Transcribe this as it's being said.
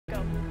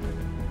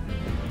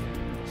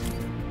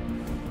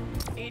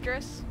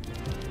Idris?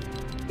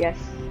 Yes.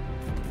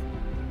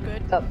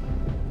 Good. What's up?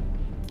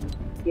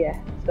 Yeah,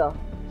 let's go.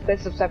 Let's play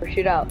some Cyber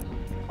Shootout.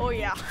 Oh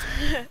yeah.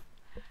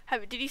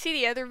 Did you see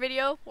the other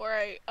video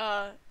where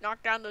I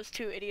knocked down those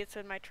two idiots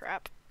in my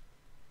trap?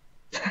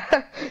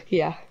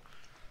 Yeah.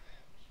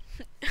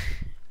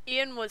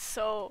 Ian was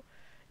so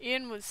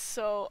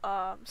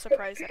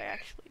surprised that I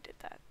actually did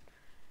that.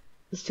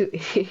 Those two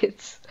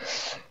idiots.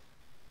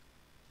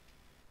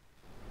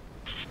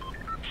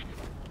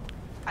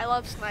 I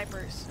love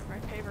snipers. They're my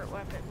favorite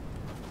weapon.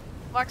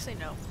 Well, actually,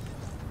 no.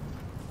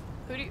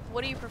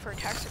 What do you prefer,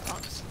 tax or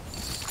pumps?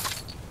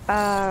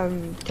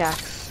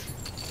 Tax.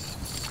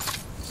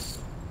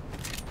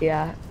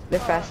 Yeah, they're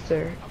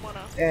faster.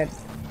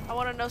 I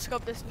wanna no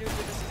scope this noob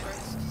with this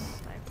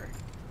first sniper.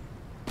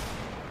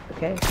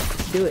 Okay,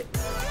 do it.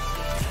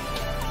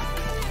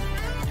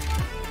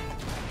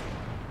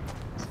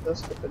 Let's no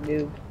scope a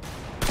noob.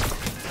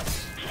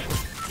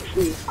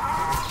 Ooh.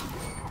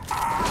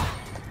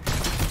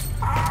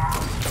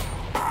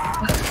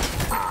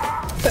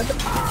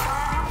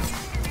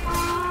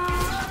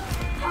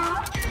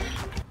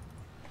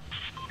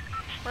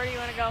 Where do you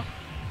wanna go?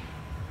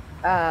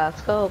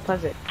 Let's go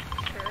Pleasant.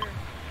 Sure.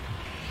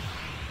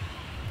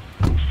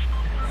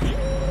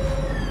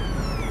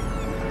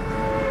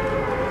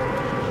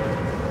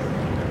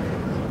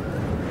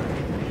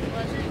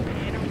 Pleasant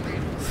and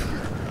Ramos.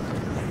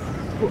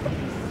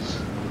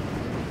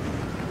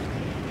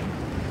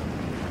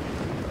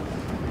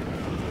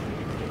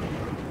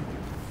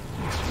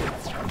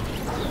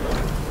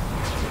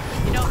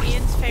 You know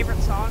Ian's favorite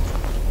song?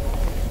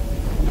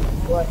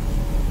 What?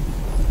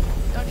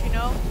 Don't you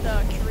know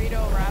the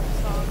Kirito rap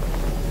song?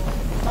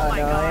 Oh my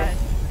no, god,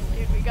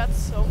 dude, we got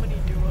so many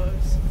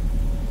duos.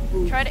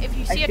 Ooh. Try to if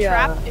you see Actually,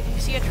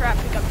 a trap,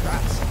 pick up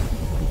traps.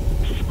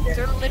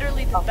 They're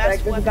literally the best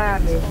there's a weapons guy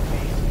on in me. this whole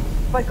game.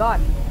 Oh my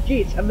god.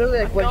 Jeez, I'm literally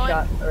like I'm one going.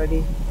 shot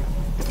already.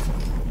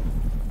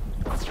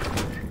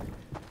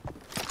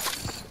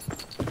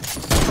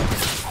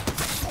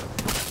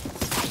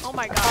 Oh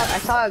my god. I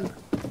saw a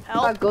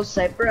Help. ghost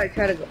sniper. I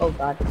tried to go. Oh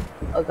god.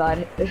 Oh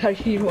god. I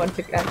need one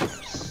to catch.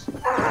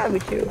 Ah, me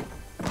too.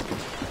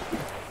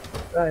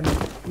 Run.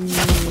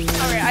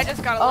 Okay, I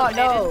just got Oh eliminated.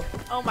 no.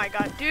 Oh my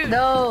god, dude.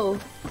 No.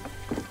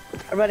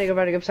 I'm running.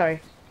 I'm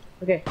sorry.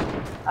 Okay.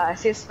 I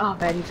see us. Oh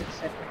man, you took a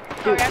sniper.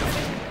 Oh, Dude. we have to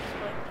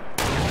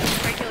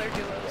do regular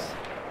duos.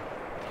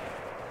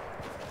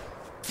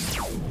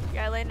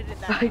 Yeah, I landed in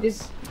that. I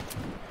just.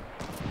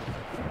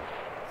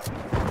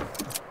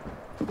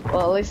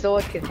 Well, at least no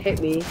one can hit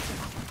me.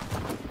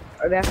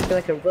 Or they have to be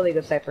like a really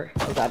good sniper.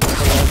 Oh god.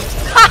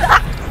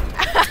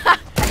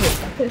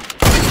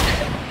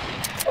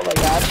 Oh my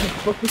god.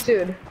 Book me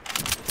soon.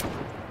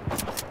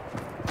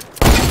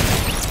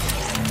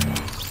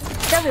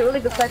 That's a really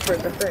good sniper.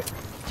 That's it.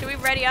 Should we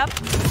ready up?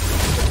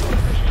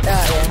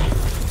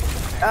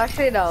 Yeah.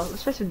 Actually, no.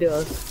 Let's play some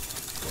duos.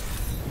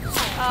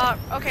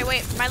 Okay,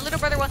 wait. My little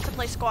brother wants to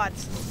play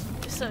squads.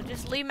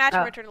 Just leave match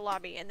and Oh. return to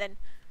lobby, and then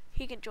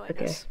he can join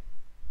Okay. us.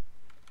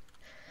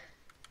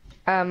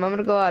 I'm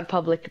gonna go on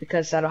public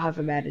because I don't have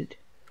him added.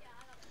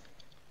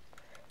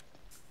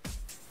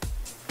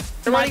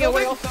 They're running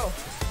away also.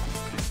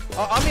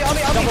 On me.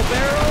 Double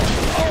barrel.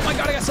 Oh my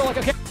god, I got so lucky.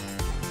 Okay.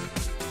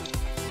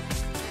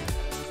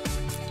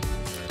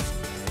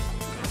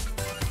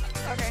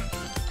 Okay.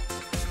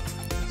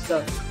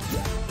 So.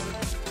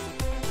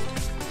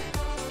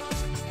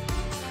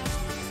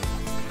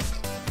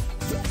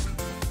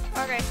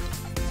 Okay.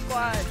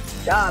 Squad.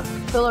 Job.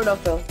 Fill or no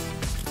fill?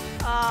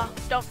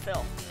 Don't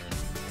fill.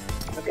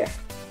 Okay.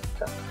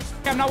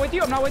 I'm not with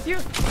you.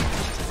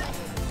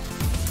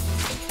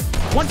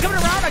 One's coming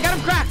around. I got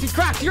him cracked. He's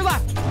cracked. To your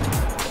left.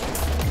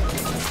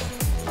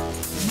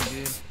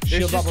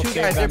 There's just two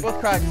guys, they're both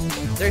cracked.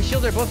 Their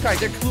shields are both cracked,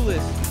 they're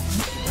clueless.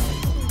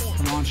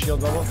 Come on,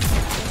 shield bubble.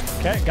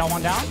 Okay, got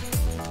one down.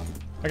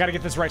 I gotta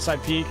get this right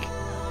side peek.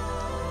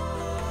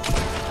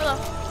 Hello.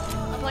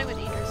 I'm playing with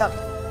Idris. Stop.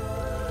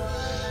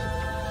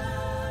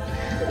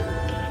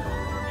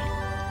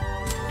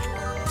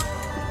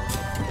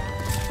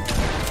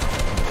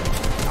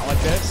 Not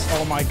like this.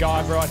 Oh my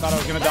god, bro. I thought I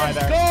was gonna die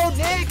there. Let's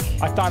go, Nick!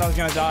 I thought I was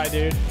gonna die,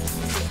 dude.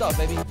 What's up,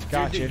 baby?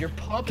 Got you. You're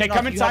pumping. Okay,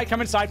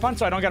 come inside, Pun,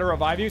 so I don't gotta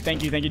revive you.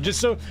 Thank you. Just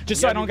so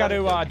I don't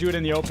gotta do it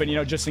in the open, you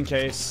know, just in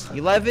case.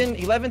 11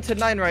 to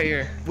 9 right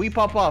here. We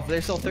pop off.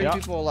 There's still 30 Yep.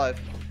 people alive.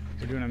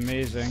 We're doing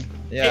amazing.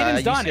 Yeah,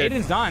 Aiden's done.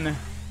 Aiden's done.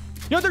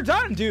 Yo, they're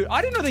done, dude.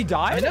 I didn't know they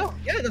died. I know.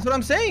 Yeah, that's what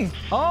I'm saying.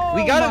 Oh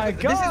We gotta. my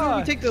god. This is where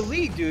we take the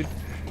lead, dude.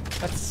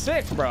 That's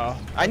sick, bro.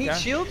 I need Okay.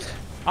 shields.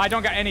 I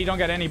don't got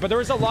any. But there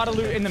was a lot of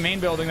loot in the main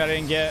building that I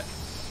didn't get.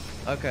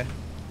 Okay.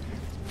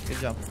 Good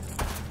job.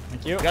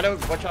 Thank you. We gotta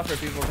watch out for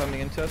people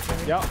coming into us.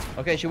 Maybe. Yep.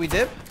 Okay, should we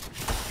dip?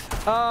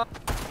 Hello,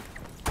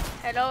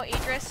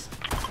 Idris.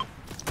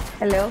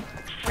 Hello.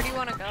 Where do you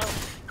want to go?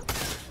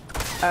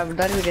 I'm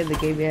not even in the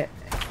game yet.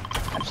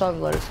 I'm still on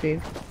the loader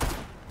screen.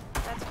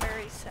 That's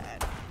very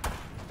sad.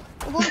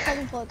 We'll go to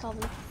Calvin for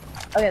Calvin.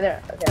 Okay,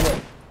 there. Okay,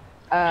 wait.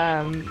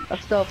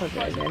 Let's go for it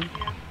again.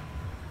 Yeah.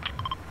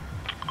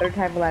 Third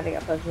time landing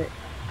up, that's it.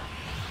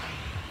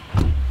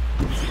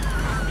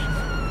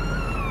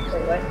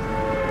 what?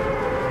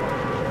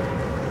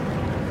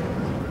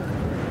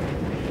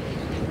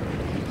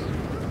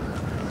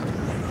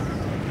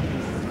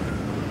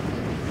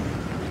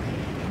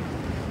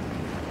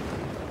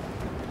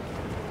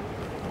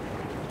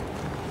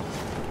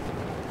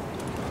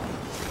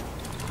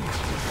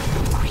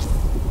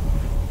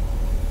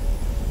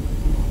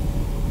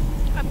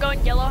 I'm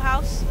going yellow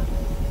house.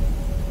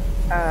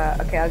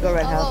 Okay, I'll go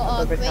red house.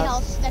 I'll go red green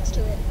house. house next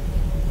to it.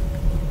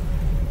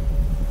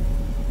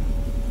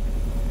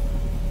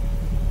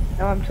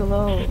 No, I'm too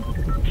low.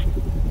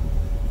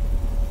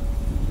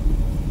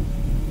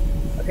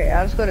 Okay,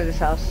 I'll just go to this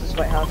house, this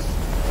white house.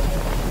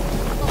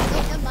 Oh,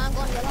 wait, never mind, I'm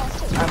going to yellow house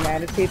too. I'm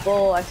mad at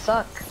people, I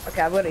suck.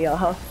 Okay, I'm going to yellow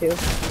house too.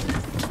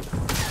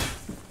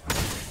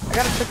 I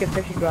got a freaking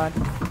fishing rod.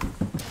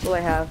 What do I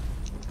have?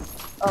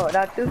 Oh,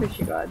 not 2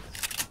 fishing rods.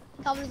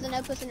 Calvin is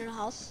another person in the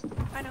house.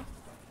 I know.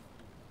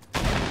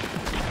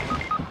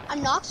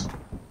 I'm knocked.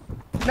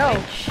 No!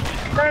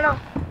 No.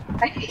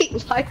 I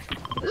hate life.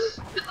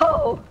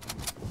 No!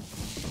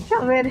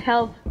 Come in,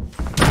 help.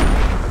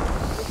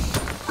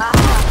 Ah.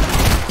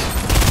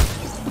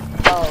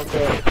 Oh,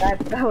 great.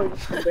 That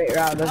was a great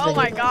round. Oh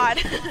my god.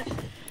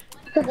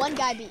 One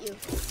guy beat you.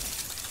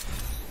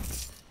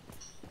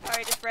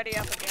 Alright, just ready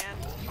up again.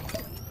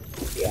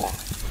 Yeah.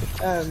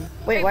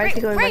 Wait, why is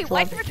he going back to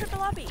why lobby? did you return to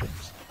lobby?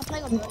 I'm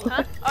playing on Brody.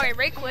 Huh? Okay,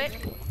 Ray quit.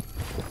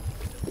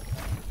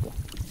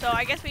 So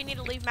I guess we need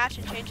to leave match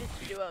and change it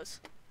to duos.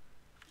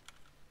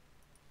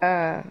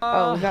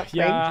 Oh, we got framed.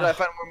 Did I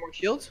find more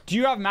shields? Do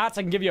you have mats?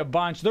 I can give you a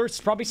bunch. There's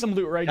probably some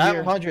loot right I have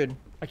here. 100.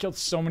 I killed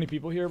so many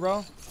people here,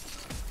 bro.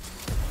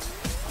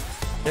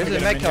 There's a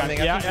Get mech minigun. coming.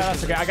 Yeah,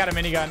 that's okay. I got a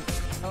minigun.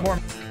 More.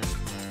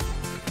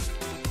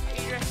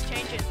 You just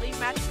change it. Leave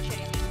match and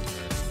change.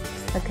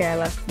 Okay, I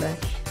left match.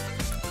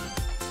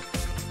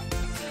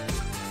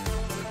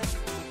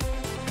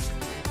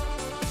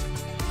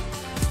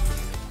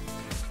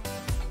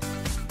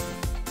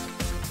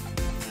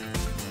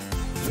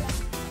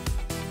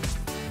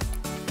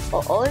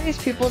 All of these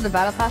people in the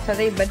battle pass, are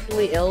they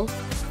mentally ill?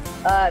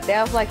 They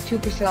have like 2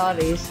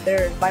 personalities.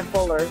 They're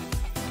bipolar.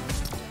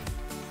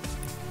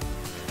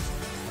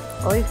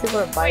 All these people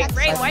are Wait,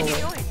 Ray, bipolar. why'd you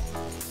join?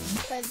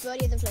 But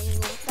Brody isn't playing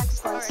anymore. Back to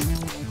squads.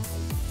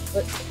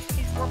 Alright.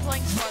 We're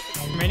playing squads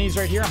again. Minis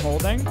right here. I'm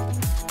holding. All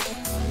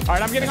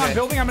right, I'm getting on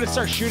building. I'm gonna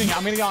start shooting it.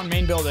 I'm gonna get on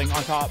main building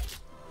on top.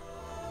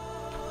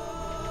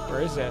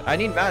 Where is it? I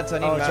need mats. I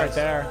need Oh, mats. it's right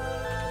there.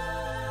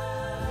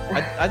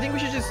 I think we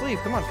should just leave.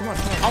 Come on.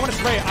 I want to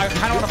spray. I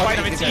kind of want to fight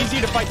them. It's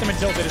easy to fight them in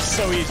tilted. It's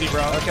so easy,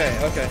 bro. Okay.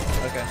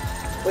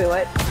 Wait,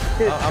 what?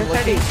 Dude, I'm they're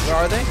looking. tiny. Where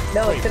are they?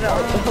 No, Wait, it's in the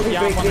only yeah,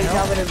 great I'm on the game hill.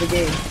 Calvin in the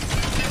game.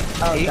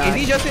 Oh, Is God.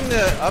 he just in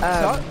the up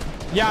top?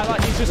 Yeah, I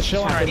thought he's just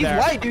chilling right He's there.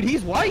 white, dude.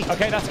 He's white.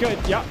 Okay, that's good.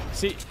 Yeah.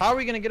 See, How are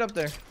we gonna get up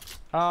there?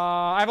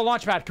 I have a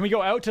launch pad. Can we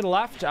go out to the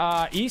left,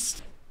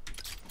 east?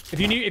 If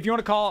you want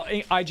to call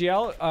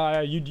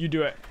IGL, you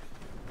do it.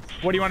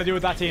 What do you want to do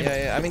with that team?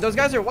 Yeah. I mean, those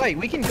guys are white.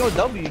 We can go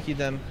W key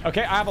them.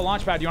 Okay, I have a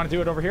launch pad. You want to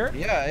do it over here?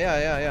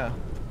 Yeah.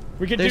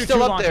 We could They're do still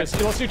 2 up launches.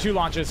 there. Let's do 2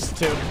 launches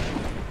too.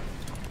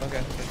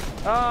 Okay.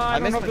 I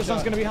don't missed know if my this one's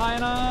shot. gonna be high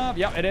enough.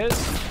 Yep, it is.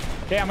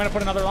 Okay, I'm gonna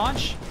put another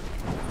launch.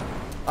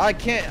 I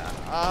can't.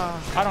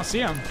 I don't see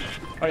him.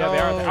 Oh yeah, they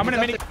are. There. I'm gonna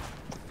mini.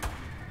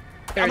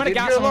 I'm gonna dude,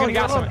 gas you're him. I'm gonna alone,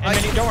 gas you're him. alone.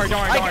 And don't worry.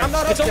 I'm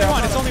not up It's only there,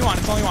 one. I'm It's not only one.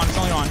 It's only one. It's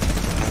only one.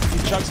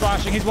 He's chug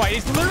splashing. He's white.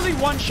 He's literally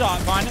one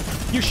shot, Vaughn.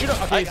 You should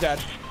have. Okay, he's dead.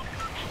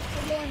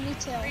 We're going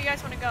retail. Where you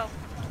guys want to go?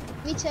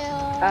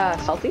 Retail.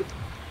 Salty?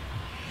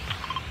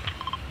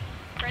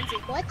 Frenzy.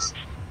 What?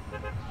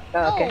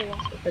 Oh, okay.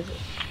 Oh.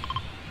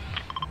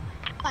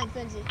 Fine,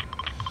 Frenzy.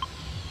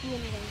 You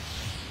anything.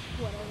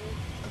 Whatever.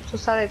 So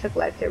sorry I took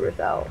lightsabers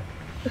out.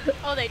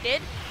 Oh, they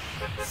did?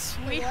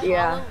 Sweet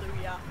Yeah.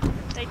 hallelujah.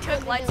 They took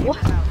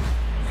lightsabers out.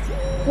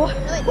 What?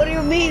 What do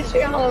you mean,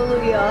 say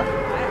hallelujah?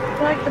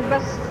 You're like the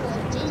best.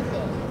 For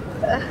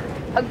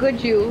Jesus. A good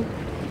Jew.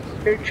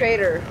 You're a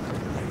traitor.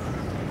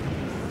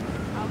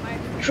 Oh my.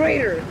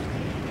 Traitor!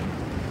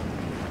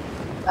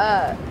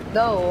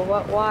 No,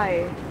 what,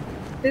 why?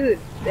 Dude,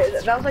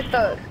 that was like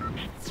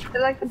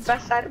they're like the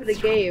best side of the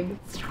game.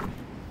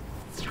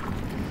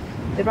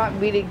 They brought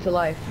meaning to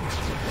life.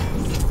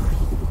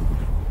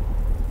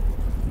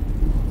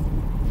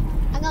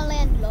 I'm gonna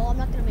land low. I'm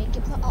not gonna make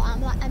it.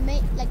 I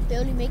may like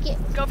barely make it.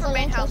 Go for So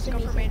main I'm house.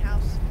 supposed Go to for make main it.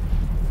 house.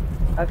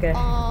 Okay.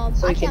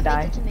 So I we can can't make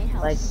die, it to main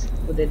house.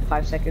 like, within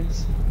 5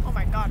 seconds. Oh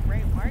my god, Ray,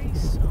 why are you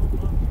so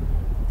low?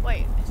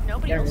 Wait, is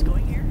nobody else Aaron.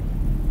 going here?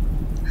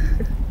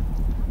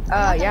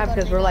 not Yeah, gonna go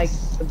because to we're main like,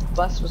 house. the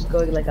bus was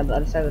going like on the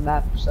other side of the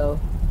map, so.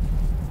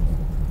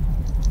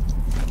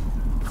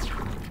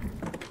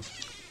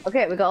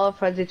 Okay, we got all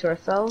frenzy to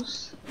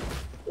ourselves.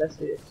 Let's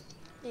do this.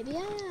 Maybe I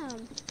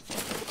am.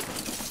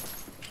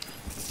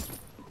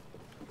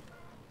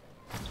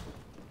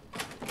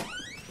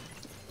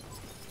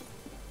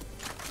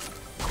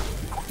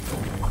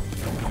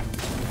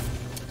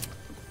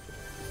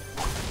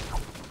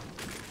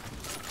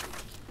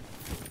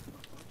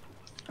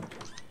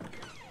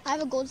 I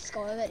have a gold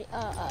skull already.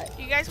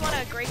 Do you guys want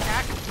a great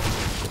tack?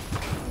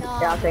 No.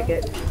 Yeah, I'll take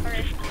it.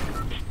 Alright.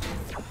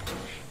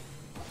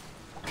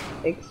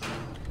 Thanks.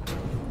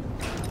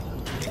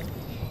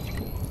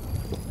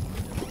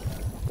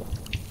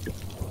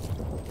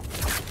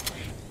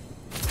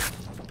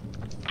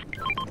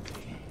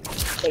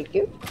 Thank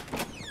you.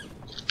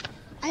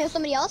 I hear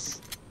somebody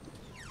else.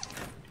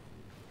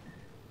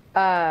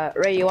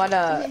 Ray, you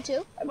wanna? Him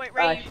too. Wait,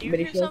 Ray, you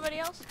mini hear shield? somebody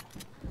else?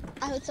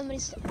 I heard somebody.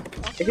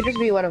 It could just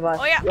be one of us.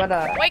 Oh yeah. You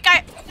wanna? Wait,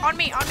 guy, on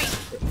me.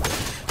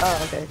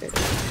 Oh, okay, okay.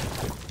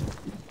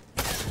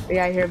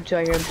 Yeah, I hear him too.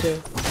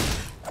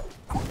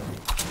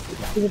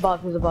 He's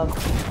above.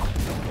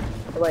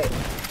 Oh, wait.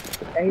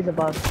 Yeah, he's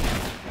above.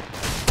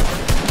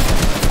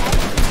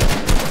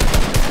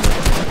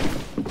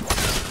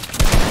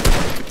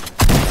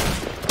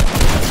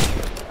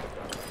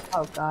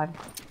 Oh god.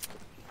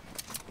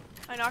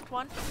 I knocked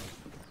one.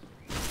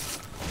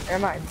 Never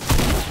mind.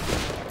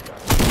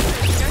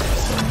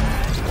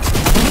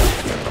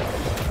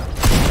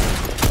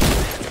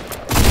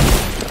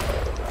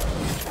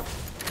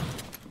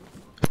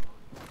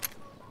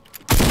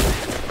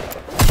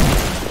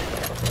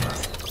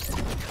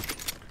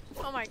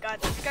 Oh my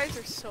god, these guys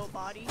are so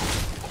body.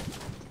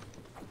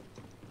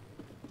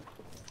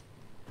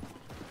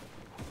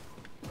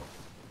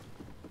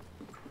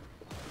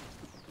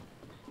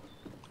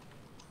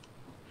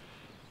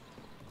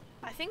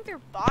 I think they're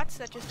bots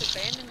that just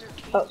abandon their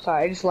team. Oh,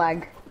 sorry, I just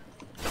lagged.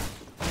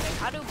 Like,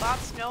 how do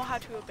bots know how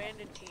to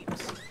abandon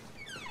teams?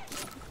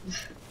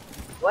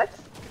 What?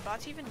 Do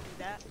bots even do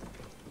that?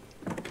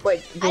 Wait,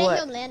 I do didn't what?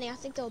 hear them landing. I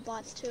think they were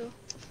bots too.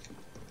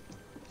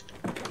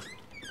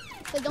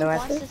 But don't No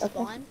bots answer? just Okay.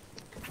 spawn?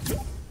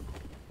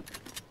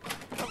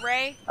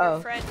 Ray, Oh.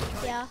 your friend.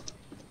 Yeah.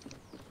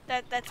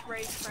 That's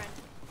Ray's friend.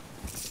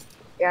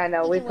 Yeah, I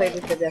know. We can played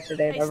wait. this kid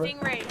yesterday, Hey,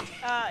 remember?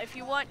 Stingray, if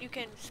you want, you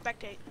can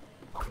spectate.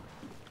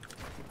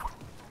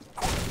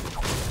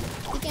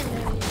 You can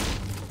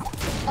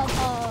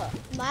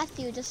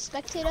Matthew, just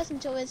spectate us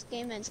until this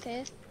game ends,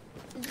 okay?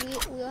 We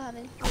were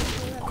having a good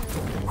game.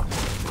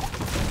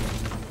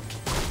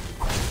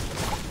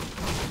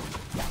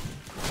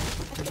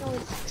 I can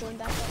always join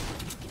back up.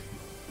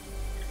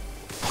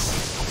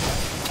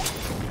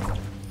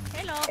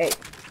 Hello.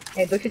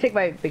 Hey, don't you take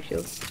my big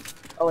shield?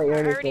 Oh wait, I you're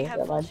already cool. have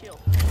Never full mind. shield.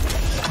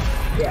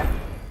 Yeah.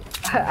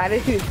 I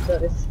didn't even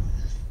notice.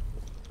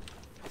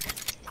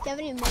 If you have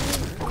any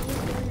minis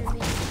under me.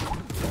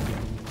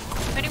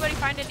 If anybody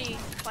find any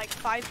like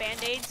 5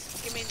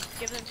 band-aids,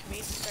 give them to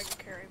me so I can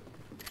carry them.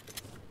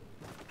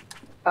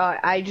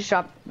 I just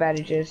dropped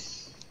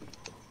bandages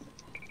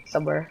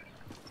somewhere.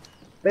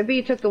 Maybe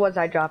you took the ones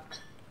I dropped.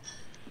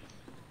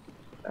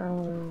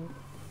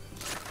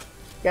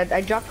 Yeah,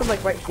 I dropped them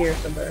like right here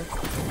somewhere.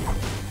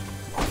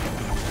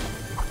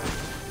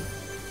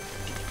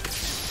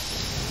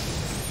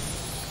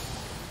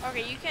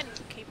 Okay, you can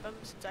keep them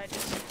since I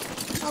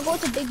just. I'll go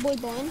to Big Boy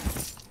Barn.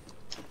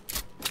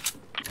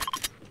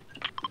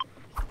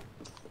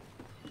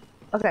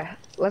 Okay,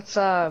 let's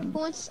Who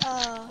wants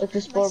let's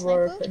just my explore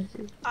more.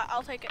 sniper?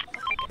 I'll take it.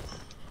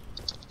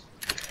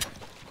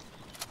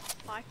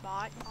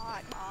 Bot.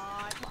 Mine.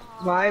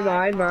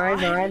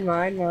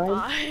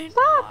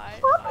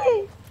 Stop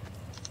it!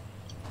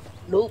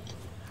 Nope.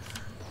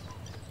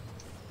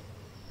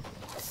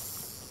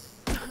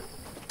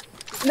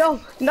 No.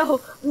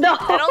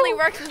 That only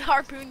works with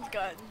harpoon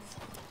guns.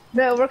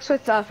 No, it works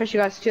with fishing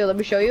guns too. Let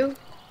me show you.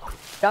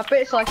 Drop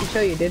it so I can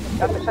show you, dude.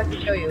 Drop it so I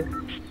can show you.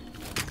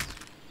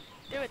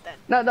 Do it then.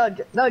 No,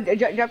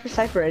 drop your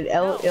sniper. It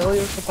only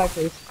works with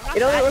snipers.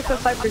 It only works with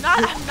snipers.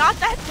 I'm not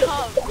that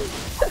dumb.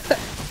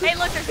 Hey,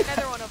 look, there's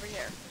another one over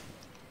here.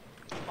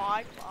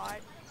 Bot.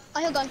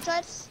 I hear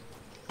gunshots.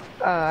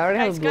 I already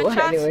have a bullet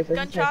anyways.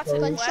 Gunshots.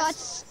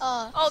 Gunshots.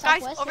 Oh,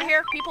 guys, southwest, over yeah.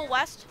 here. People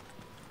west.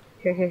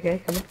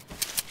 Okay, come on.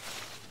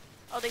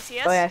 Oh, they see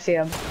us? Oh yeah, I see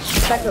him.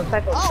 Cycle.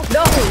 Oh.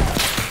 No!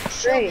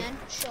 Chill, Great. man.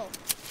 Chill.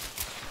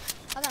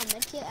 I got a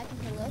med kit. I can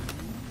heal up.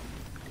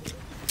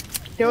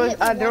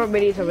 There were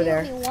minis over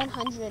there. He hit me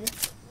 100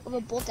 with a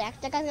bolt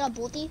act. That guy's got a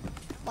bolty.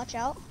 Watch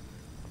out.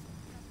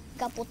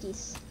 Got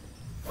bolties.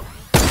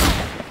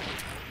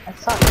 That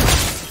sucks.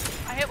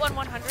 I hit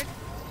 100.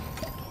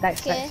 Nice.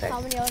 Okay,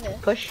 how many are there?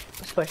 Push.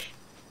 Let's push.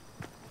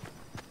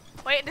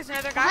 Wait, there's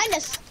another guy. Behind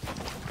us.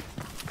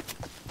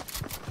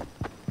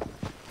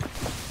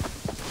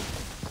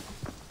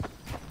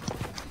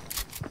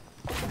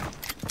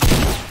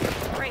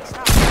 Great,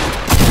 stop.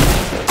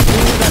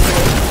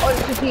 Oh,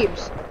 it's 2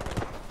 teams.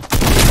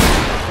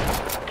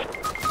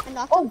 I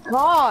knocked Oh him.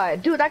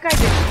 god, dude, that guy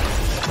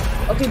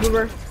just. Okay,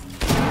 boomer.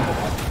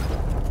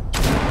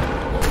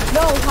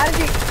 No, how did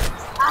he?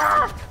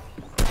 Ah!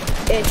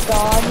 It's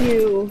on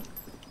you.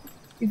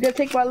 He's gonna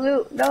take my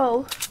loot.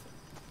 No.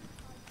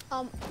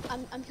 I'm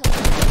killing him.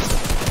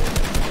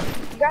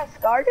 You got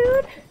Scar,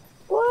 dude?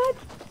 What?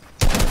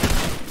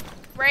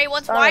 Ray,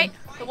 one's white.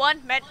 The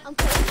one, med. I'm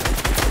killing him.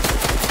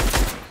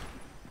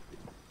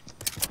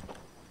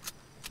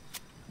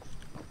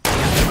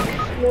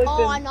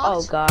 Oh, I knocked.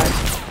 Oh god.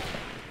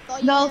 Oh,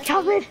 you No, can't-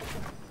 Calvin.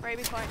 Ray,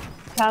 be quiet.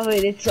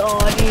 Calvin, it's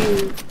on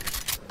you.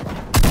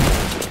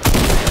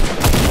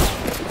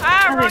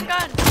 Ah, wrong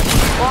gun.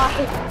 Why?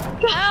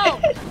 Help.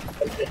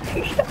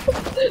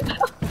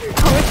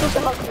 How am I supposed to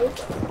help you?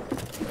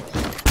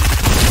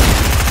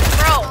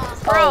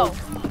 Bro. Hey,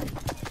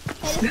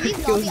 just leave He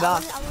was lobby. I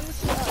not. want to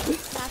see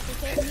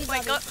Master Kid. Leave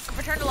Wait, lobby. go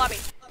return to lobby.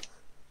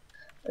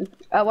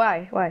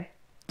 Why? Why?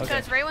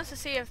 Because Ray wants to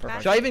see if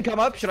Should I even come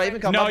up? Should I even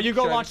come up? No, you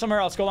go Should I- launch somewhere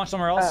else. Go launch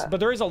somewhere else. But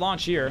there is a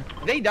launch here.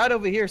 They died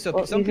over here, so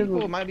Well, some he's in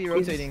people the- might be he's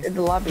rotating. in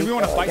the lobby. Do we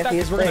want to so I fight guess that?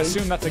 he's Because we're gonna playing.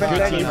 assume that's a But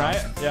good I team, don't know.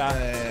 right? Yeah.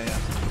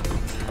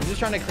 I'm just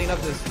trying to clean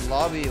up this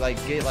lobby, like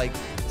get like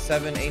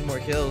 7, 8 more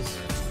kills.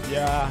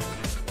 Yeah.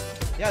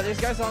 Yeah, there's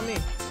guys on me.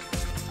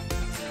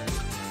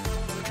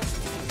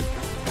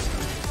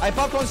 I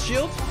popped one's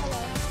shield.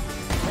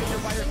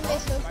 Stingray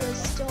Surfer is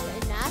still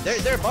in match.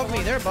 They're above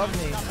me. They're above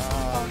me.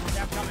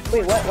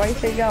 Wait, what? Why are you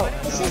saying no?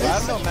 This No, is I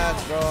have no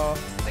mats, bro.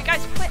 Wait,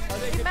 guys, quit.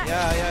 Get back.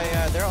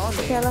 Yeah. They're on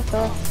me. Okay, I left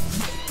off.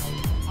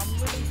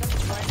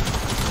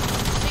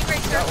 Stingray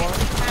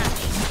surfing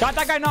match. Got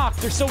that guy knocked.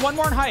 There's still one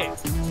more in height.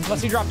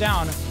 Unless he dropped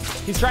down.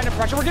 He's trying to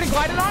pressure. We're getting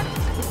glided on.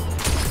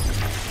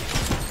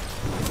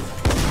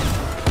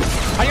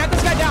 I got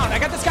this guy down. I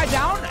got this guy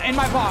down in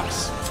my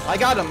box. I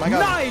got him. I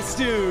got him. Nice,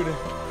 dude.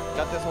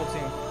 Got this whole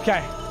team.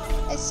 Okay.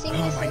 It's Stingray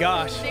Oh my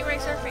gosh. Stingray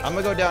surfing. I'm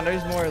gonna go down.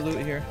 There's more loot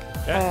here.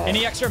 Yeah.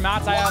 Any extra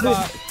mats? I have.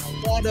 Lot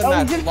of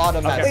mats. just- Lot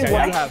of mats. Okay,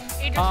 What okay. do you have?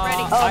 Adrian's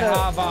I ready.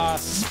 have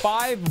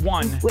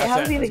 5-1. Wait, how's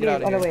That's he it. in the get out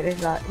game? of Oh no, here. wait,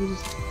 he's not. He's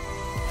just.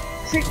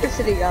 Six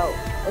sitting out. I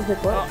was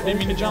like, what? Oh, didn't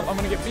mean to jump. I'm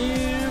gonna get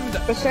beamed.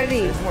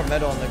 Vicinity. There's more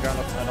metal on the ground.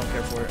 I don't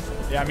care for it.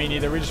 Yeah, me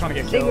neither. We just want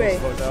to get kills. Stingray.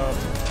 Load up.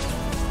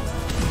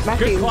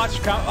 Matthew. Good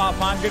clutch,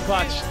 Pond. Good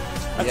clutch.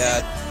 That's-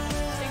 Yeah.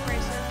 Stingray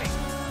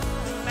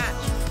surfing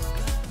match.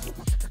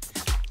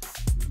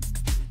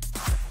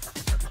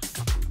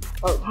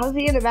 Oh, how's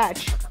he in the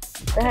match? The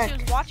She heck?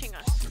 was watching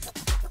us.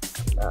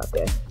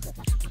 Okay.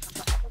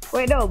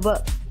 Wait, no,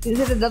 but he's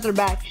in another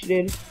match,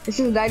 dude. This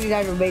is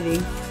 99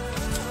 remaining.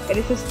 And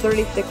it says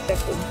 36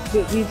 seconds.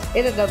 Dude, he's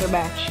in another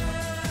match.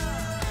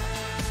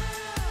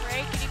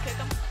 Ray, can you kick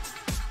him?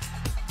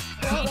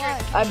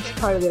 I'm just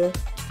probably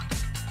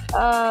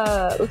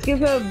gonna. Let's give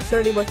him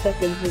 30 more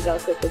seconds and I'll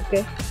click him,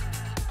 okay?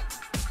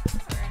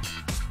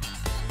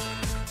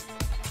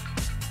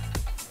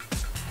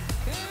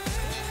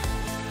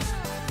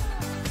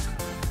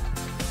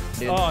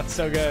 Dude. Oh, it's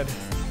so good.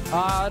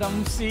 I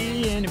don't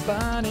see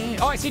anybody.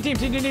 Oh, I see team.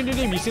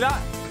 You see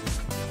that?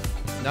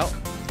 No.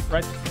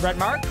 Red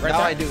mark? Right Now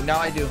there. I do. Now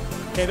I do.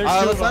 Okay, there's 2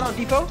 of Let's land them. on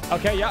depot.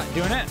 Okay, yeah,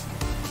 doing it.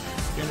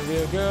 Gonna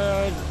do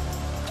good.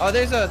 Oh,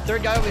 there's a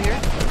third guy over here.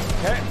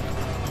 Okay.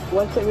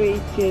 Once it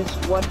reaches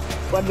 1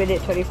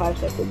 minute 25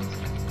 seconds.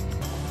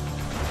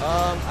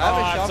 I have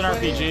a Oh, it's an shotgun.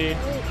 RPG.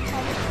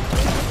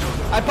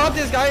 I popped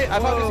this guy. I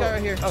popped this guy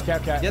right here. Okay.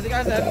 The other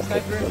guy's a heavy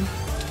sniper.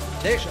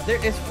 There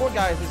is 4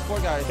 guys. There's 4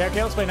 guys.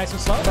 Okay, let's play nice and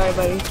slow. Sorry,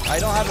 buddy. I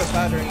don't have a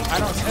pad or anything. I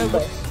don't see.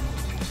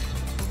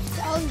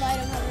 I'll invite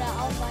him.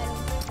 I'll invite him.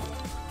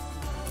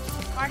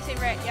 Actually,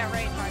 Ray. Yeah,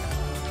 Ray, invite him.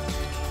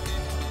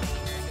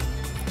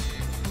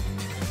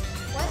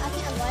 What? I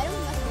can't invite him?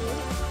 That's weird.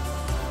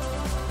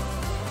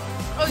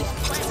 Oh, he's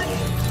playing.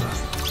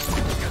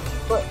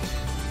 What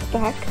the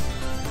heck?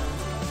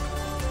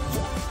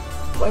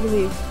 Why did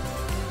he?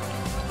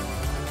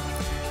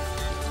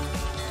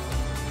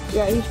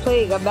 Yeah, he's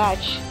playing a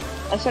match.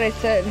 That's what I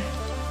said.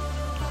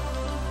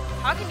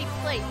 How can he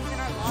play? He's in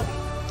our lobby.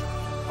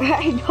 I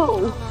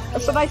know.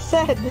 That's what I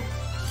said.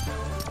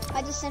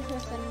 I just sent her a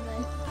friend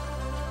invite.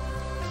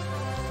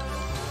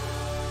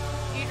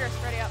 Idris,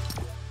 ready up.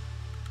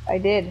 I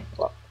did.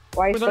 Why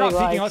are you They're not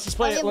playing peeking. live? Let's just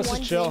play it. Let's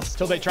just chill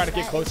till they try to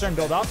get closer and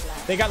build up.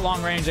 They got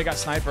long range. They got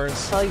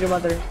snipers. Tell your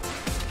mother.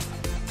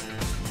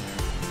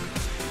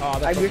 Oh,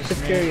 I'm your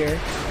focused me. superior.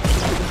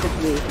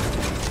 Specifically.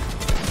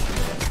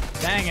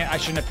 Dang it! I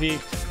shouldn't have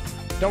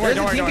peeked. Don't worry.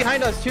 There's a team Don't worry.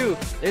 behind us too.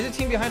 There's a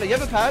team behind us. You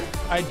have a pad?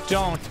 I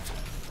don't.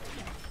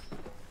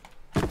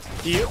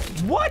 You?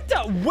 What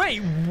the? Wait,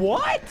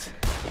 what?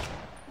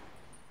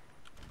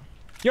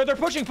 Yo, they're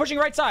pushing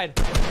right side.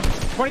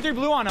 23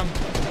 blue on them.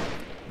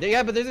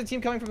 Yeah, but there's a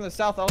team coming from the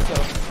south also.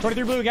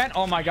 23 blue again.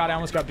 Oh my god, I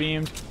almost got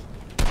beamed.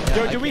 Yeah,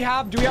 Yo, I do we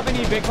have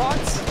any big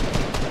pots?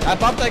 I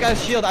popped that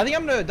guy's shield. I think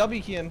I'm gonna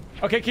W key him.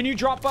 Okay, can you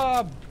drop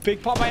a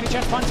big pot by any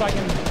chance, Pun, so I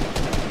can?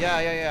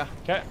 Yeah.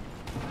 Okay.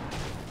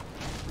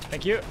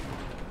 Thank you.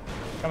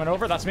 Coming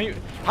over. That's me.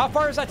 How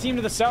far is that team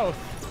to the south?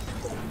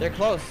 They're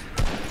close.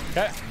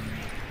 Okay.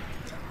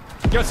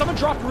 Yo, someone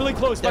dropped really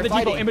close by They're the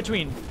depot fighting. in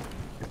between.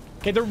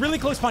 Okay, they're really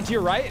close, Pun, to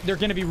your right. They're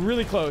gonna be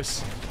really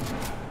close.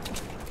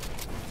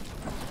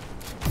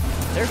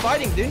 They're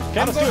fighting, dude. Okay,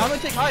 I'm let's do it. gonna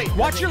take height.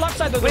 Watch your left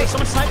side though. There's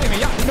someone sniping me.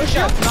 Yeah, no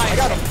shield. Nice. I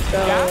got him.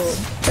 So,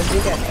 Gas. let's do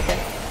that. Okay.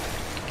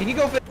 Can you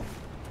go fit?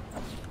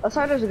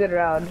 Aside was a good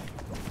round.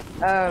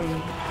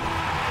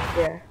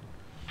 Yeah.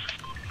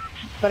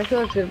 But I feel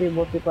like it's gonna be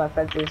more people at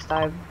Frenzy this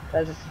time,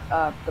 as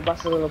the bus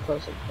is a little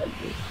closer to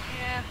Frenzy.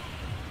 Yeah.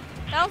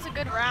 That was a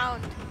good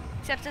round.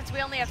 Except since we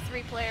only have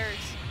 3 players.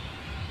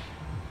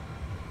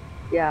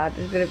 Yeah,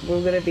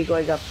 we're gonna be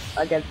going up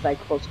against like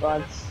close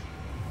squads.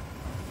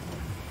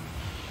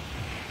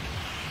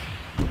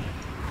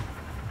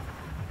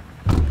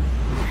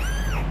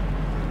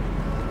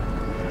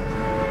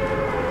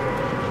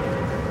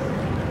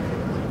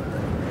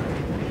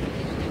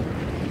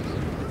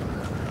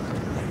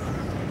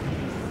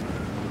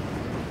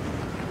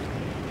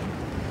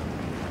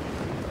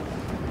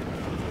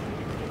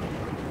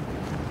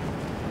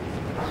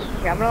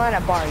 Okay, I'm gonna land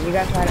at bar. You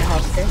guys land at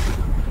house, okay?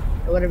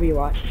 Or whatever you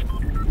want.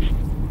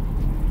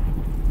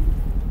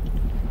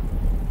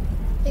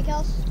 Big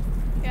house.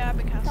 Yeah,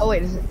 big house. Oh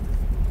wait, is it?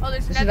 Oh,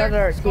 there's There's another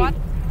another squad.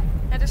 team.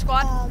 Another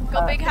squad.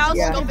 Go big house.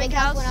 yeah. Go big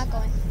house. We're not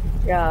going.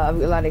 Yeah, I'm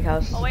landing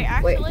house. Oh wait,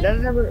 actually. Wait,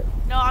 none of them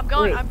No, I'm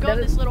going. Wait, I'm going none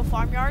of- this little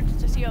farmyard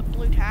to see a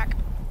blue tack.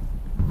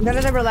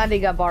 are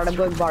landing at bar. I'm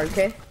going bar,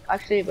 okay?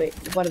 Actually, wait,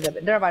 one of them.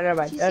 Never mind.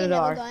 You None say of them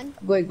never are. gun?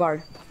 I'm going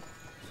bar.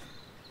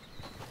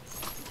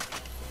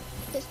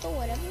 Pistol,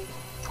 whatever.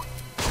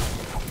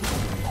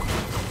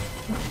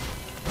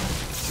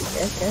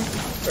 Okay.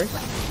 First.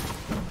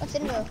 What's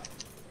in there?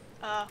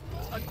 A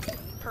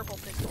purple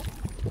pistol.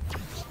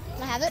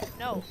 Can I have it?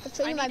 No. Let's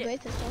show I you my need gray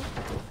it. pistol.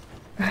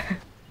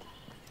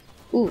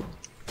 Ooh.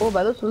 Oh,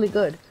 that looks really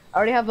good. I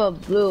already have a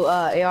blue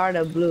AR and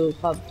a blue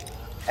pump.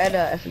 And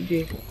a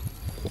SMG.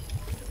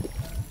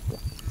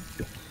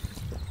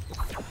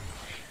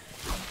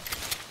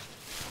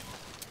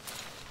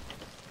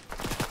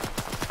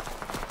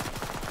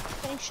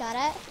 Getting shot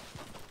at.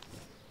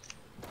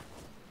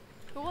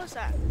 Who was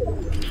that?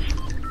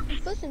 There's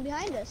a person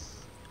behind us.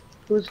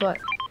 Who's what?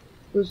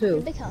 Who's In who?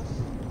 the big house.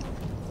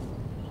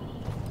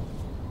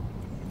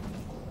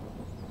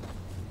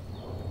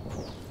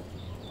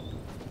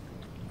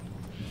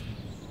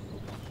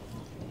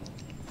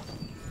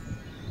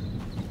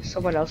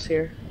 Someone else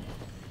here.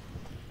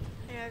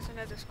 Yeah, there's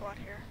another squad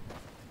here.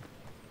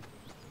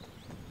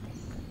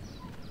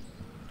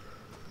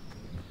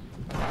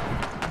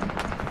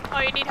 Oh,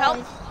 you need help?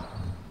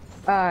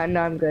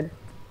 No, I'm good.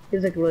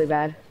 He's like really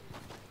bad.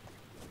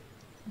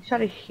 I'm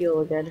trying to heal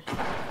again.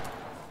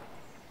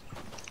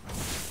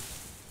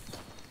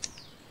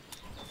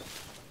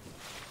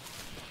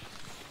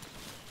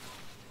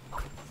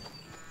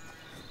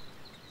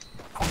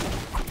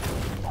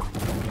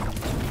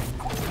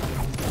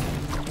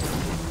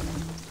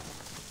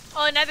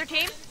 Oh, another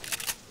team?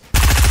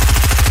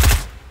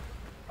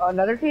 Oh,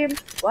 another team?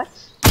 What?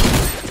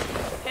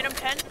 Hit him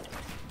 10.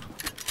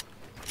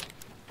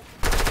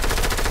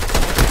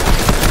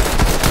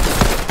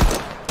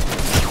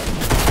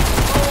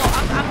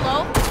 I'm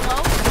low.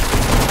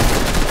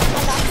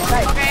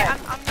 Nice, Okay, nice.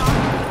 I'm not.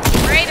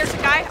 Ray, there's a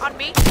guy on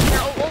me. Here,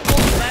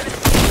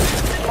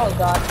 Oh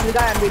god, the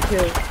guy on me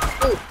too.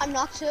 Ooh. I'm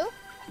knocked too.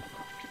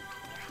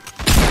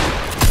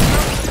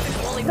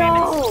 Holy No!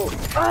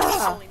 mammoth.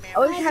 Ah! Holy mammoth. I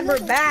wish I had her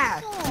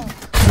back.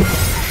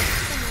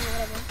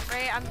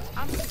 Ray, I'm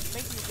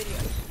making a video.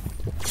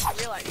 I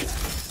realize that.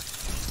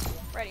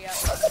 Ready up.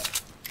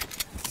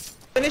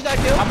 Finish that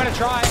kill. I'm gonna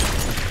try.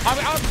 I'm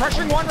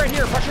pressuring one right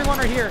here. Pressuring one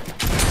right here.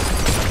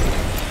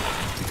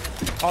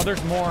 Oh,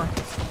 there's more.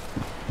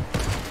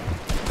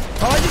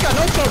 Oh, I just got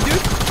no scope,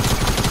 dude.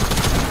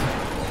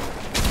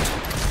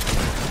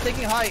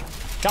 Taking height.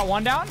 Got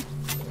one down.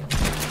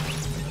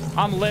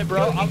 I'm lit,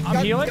 bro. I'm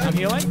healing. I'm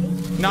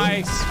healing.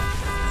 Nice.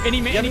 Any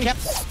Yep,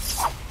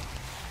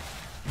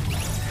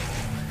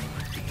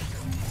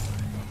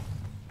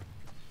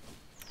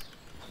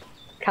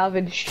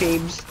 Calvin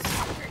shames.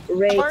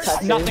 Ray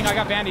touches. Nothing. I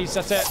got bandies.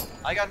 That's it.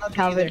 I got nothing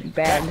Calvin either.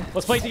 banned. Okay,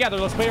 let's play together.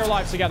 Let's play our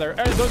lives together.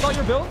 Are those all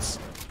your builds?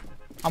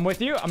 I'm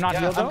with you. I'm not Yeah,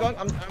 healed though.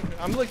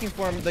 I'm looking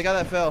for him. The guy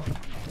that fell.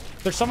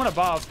 There's someone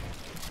above.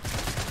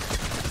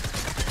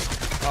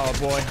 Oh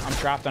boy, I'm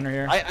trapped under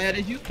here. I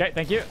added you. Okay,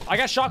 thank you. I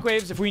got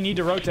shockwaves if we need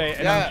to rotate.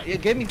 And Yeah,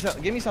 give me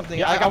something.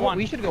 Yeah, I got one.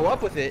 We should go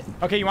up with it.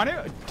 Okay, you want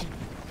to?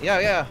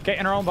 Yeah. Okay,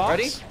 in our own box.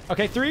 Ready?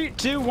 Okay, 3,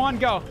 2, 1,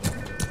 go.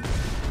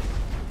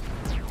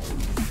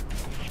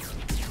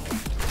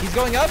 He's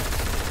going up.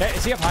 Okay,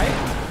 is he up high?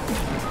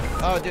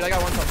 Oh, dude, I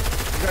got one from.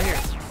 He's right here.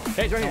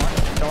 Okay, He's right here.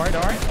 Don't worry,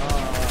 don't worry. I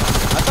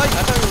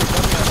thought we were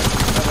jumping on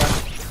him.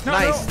 No,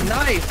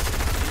 Nice.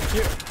 Thank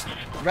you.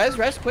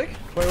 Res, quick.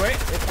 Wait.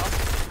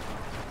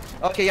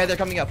 Okay, yeah, they're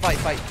coming up. Fight.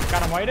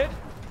 Got him whited.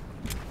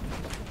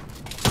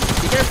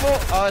 Be careful.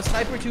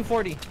 Sniper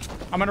 240.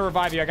 I'm gonna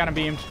revive you. I got him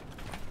beamed.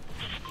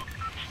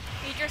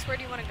 Idris, where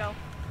do you want to go?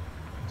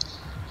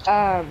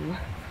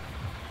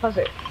 How's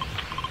it?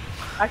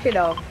 Actually,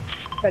 no.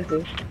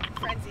 Frenzy.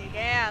 Frenzy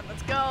again.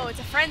 Let's go. It's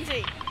a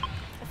frenzy.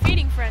 A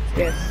feeding frenzy.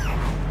 Yes.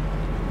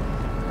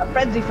 A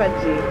frenzy.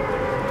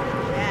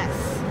 Yes.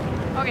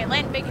 Okay,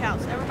 land big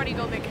house. Everybody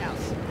go big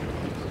house.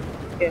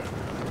 Yeah.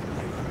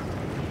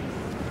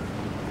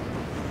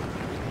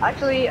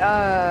 Actually,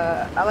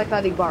 I like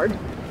landing Bard.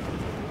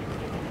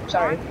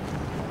 Sorry.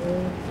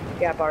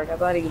 Yeah, Bard. I'm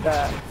landing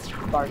the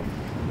Bard.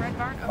 Red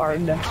barn? Okay.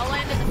 Bard. I'll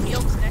land in the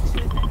fields next to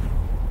it then.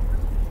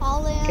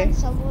 I'll land Okay.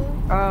 somewhere.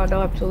 Oh,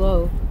 no, I'm too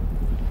low.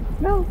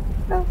 No.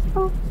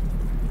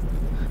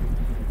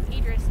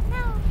 Idris.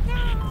 No.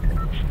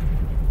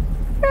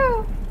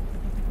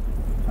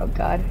 Oh,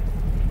 God.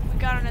 We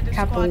got another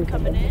Can't squad believe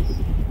coming it.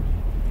 in.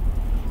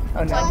 Oh,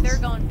 Looks no. like they're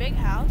going big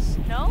house.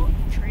 No?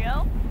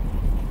 Trio?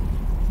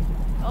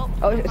 Oh,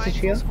 never it's a mind,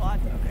 trio? full squad.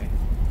 Okay.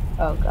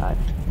 Oh, God.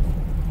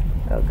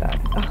 Oh,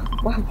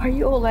 why are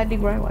you all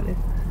landing where I wanted?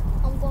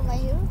 I'm going right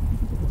here.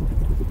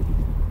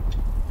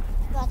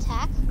 Got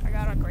attack. I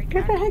got a great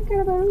Get guy. the heck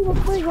out of my room,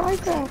 I'm playing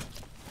Minecraft.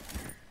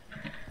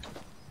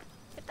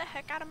 Get the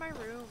heck out of my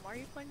room. Why are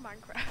you playing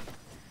Minecraft?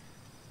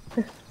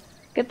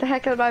 Get the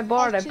heck out of my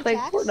barn. I'm two playing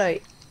tags?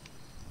 Fortnite.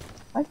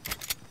 What?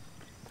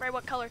 Ray,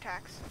 what color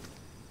tax?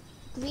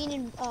 Green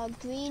and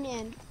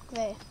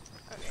gray.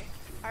 Okay,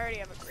 I already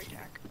have a gray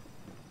tack.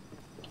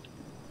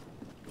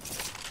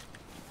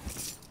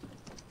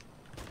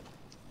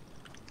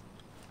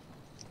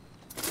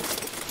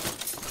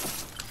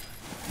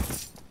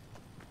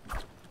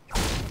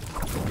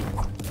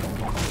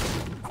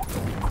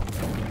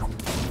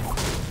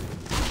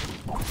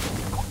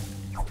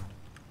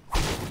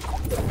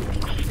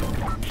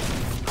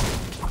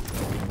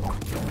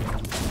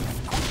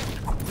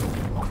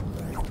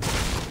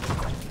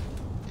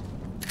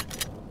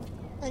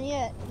 I need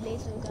a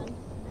laser gun.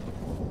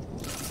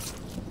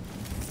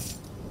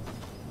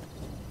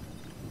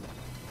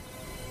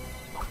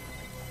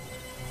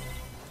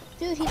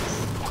 Dude, he's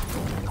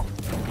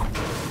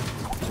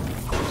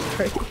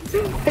I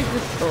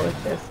just stole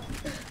this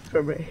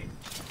from me.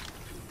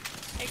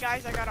 Hey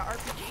guys, I got an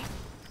RPG.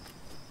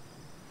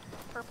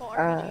 Purple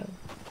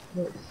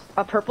RPG.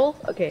 A purple?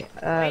 Okay,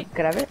 Wait.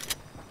 can I have it?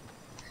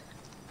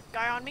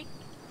 Guy on me?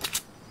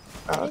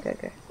 Oh, okay,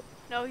 okay.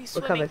 No, he's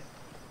We're swimming. coming.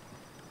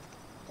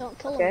 don't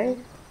kill Okay.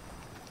 him.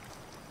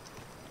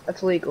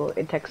 That's legal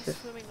in He's Texas.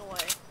 swimming away.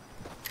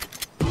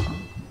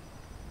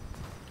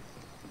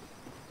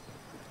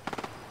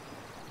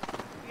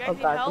 You guys Oh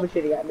need god, help? someone's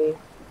shooting at me.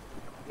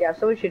 Yeah,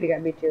 someone's shooting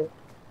at me too.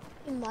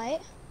 He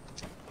might.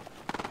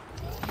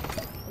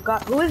 Oh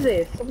god, who is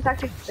this? Someone's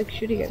actually like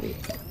shooting at me.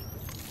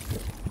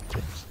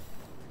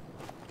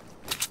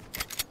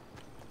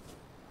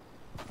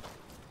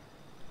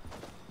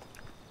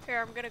 Here,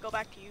 I'm gonna go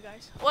back to you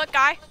guys. What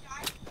guy?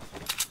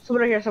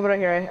 Someone right here, someone right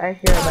here. I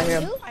hear him, I hear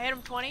him. You? I hit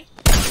him 20.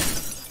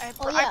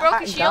 Oh, I yeah. broke I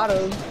his got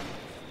shield. him.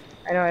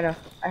 I know.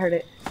 I heard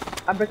it.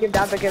 I'm breaking him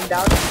down, breaking him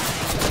down.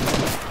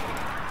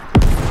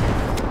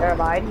 Never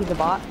mind, he's a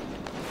bot.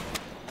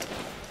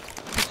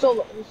 He's so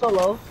low. He's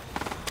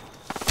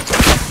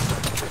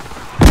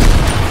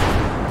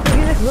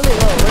like really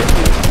low, where is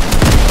he?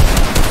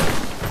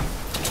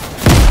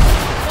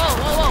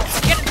 Whoa.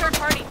 Get a third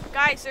party.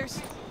 Guys, there's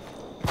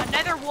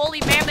another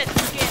woolly mammoth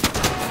skin.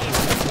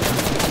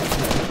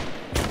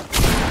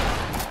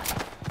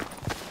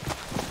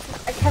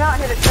 I cannot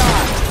hit a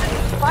shot.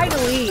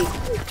 Finally!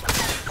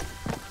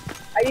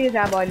 I need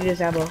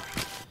his ammo,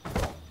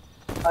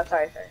 Oh,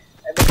 sorry. Hey,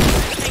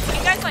 can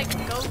you guys like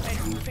go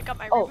and pick up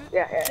my Oh, reboot?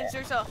 yeah. Since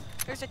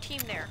there's a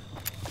team there.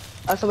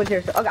 Someone's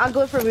here. So, okay, I'll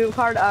go for a move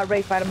card,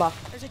 Ray, fight him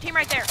off. There's a team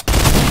right there.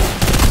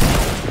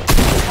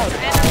 Oh, And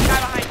there's a guy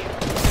behind you.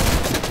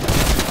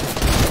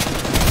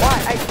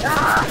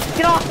 What?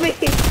 Get off me!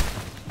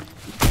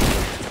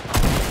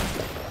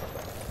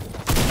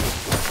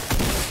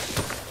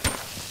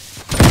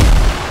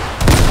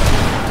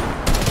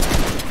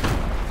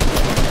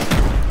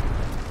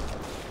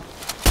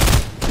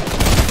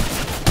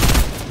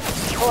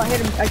 Oh, I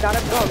hit him. I got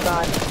him. Oh,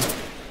 God.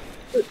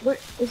 Where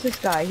is this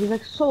guy? He's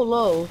like so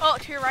low. Oh,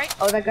 to your right.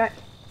 Oh, that guy.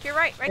 To your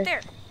right. Right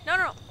there.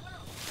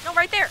 No,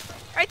 right there.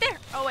 Right there.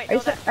 Oh, wait. Are No,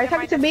 you, that's are you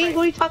talking to me? Who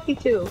are you talking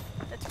to?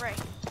 That's right.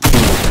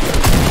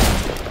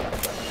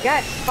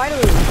 Yes,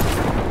 finally.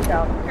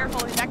 Go.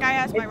 Careful. That guy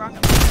has my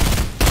rocket.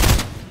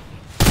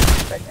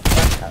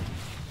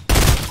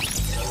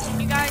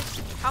 You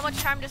guys, how much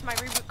time does my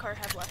reboot card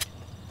have left?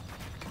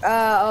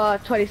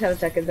 27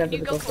 seconds. I'm Can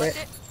you gonna go go for collect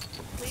it. it,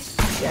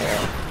 please?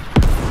 Yeah.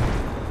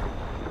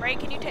 Ray,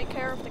 can you take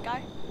care of the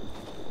guy?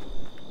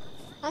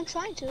 I'm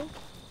trying to.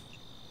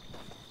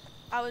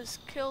 I was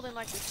killed in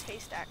like this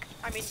haystack.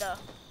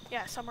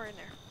 Yeah, somewhere in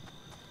there.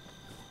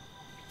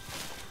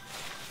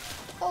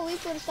 Oh, we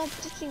better stop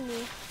ditching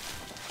me.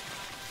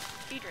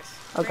 Idris.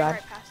 Oh, Ray, God.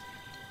 Right past.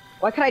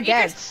 Why can't I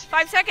Idris, dance?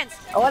 5 seconds.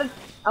 I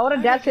want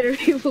to dance in a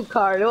reboot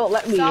card. It won't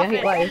let me. Stop I hate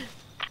it. life.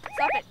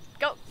 Stop it.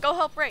 Go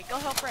help Ray. Go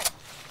help Ray.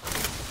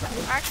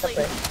 Actually,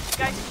 Okay. you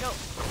guys go.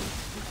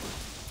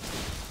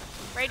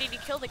 Ray, did you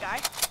kill the guy?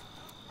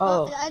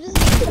 Oh. I just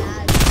get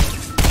mad.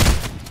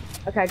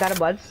 Okay, I got him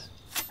once.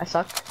 I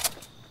suck.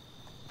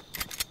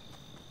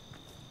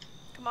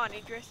 Come on,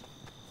 Idris.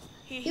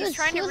 He He's was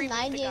trying to reboot the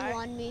 90 guy.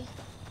 on me.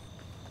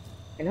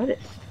 I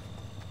noticed.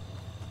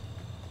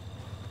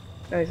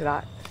 No, he's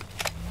not.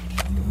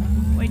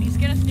 Wait, he's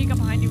gonna sneak up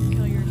behind you and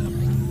kill you or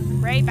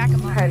something. Ray, back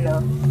him up. I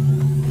know.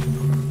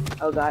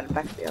 Oh god,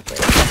 back me up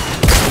later.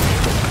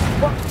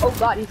 What? Oh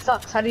god, he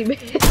sucks. How do you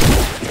make it?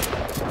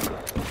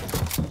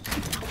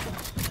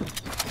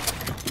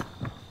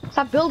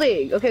 Stop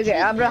building! Okay,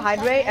 I'm gonna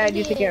hide Ray and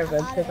you take care of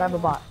him because I'm a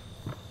bot.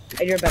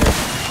 And you're better.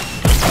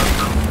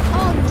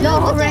 Oh, dude, No,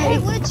 what the Ray.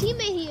 heck? What a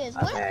teammate he is.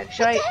 What, Okay, what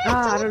should I? the heck?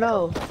 I don't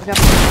know. Okay.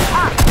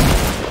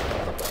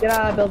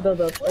 Get build.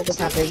 What What's a teammate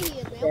happening? he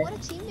is, man. What a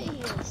teammate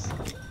he is.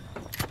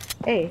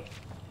 Hey.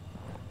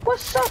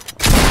 What's up?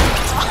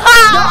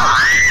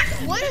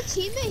 What a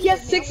teammate he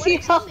Yes, is, man. 60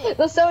 What a health. teammate.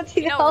 The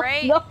 17 You know, health.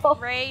 Ray, No.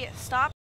 Ray, stop